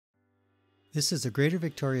This is a Greater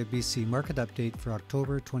Victoria, BC market update for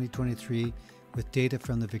October 2023 with data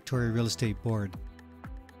from the Victoria Real Estate Board.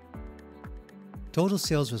 Total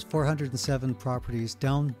sales was 407 properties,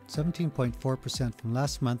 down 17.4% from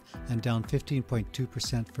last month and down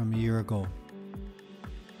 15.2% from a year ago.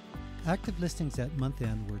 Active listings at month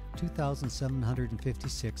end were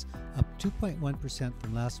 2,756, up 2.1%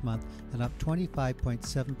 from last month and up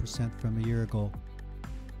 25.7% from a year ago.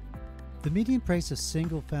 The median price of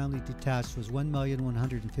single-family detached was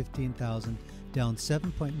 $1,115,000, down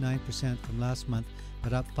 7.9% from last month,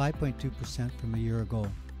 but up 5.2% from a year ago.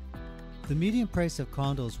 The median price of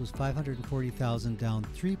condos was $540,000, down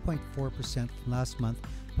 3.4% from last month,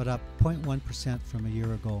 but up 0.1% from a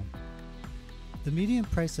year ago. The median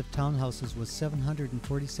price of townhouses was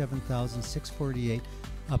 $747,648,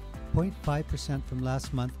 up 0.5% from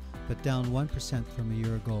last month, but down 1% from a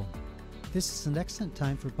year ago. This is an excellent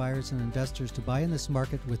time for buyers and investors to buy in this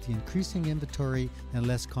market with the increasing inventory and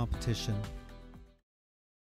less competition.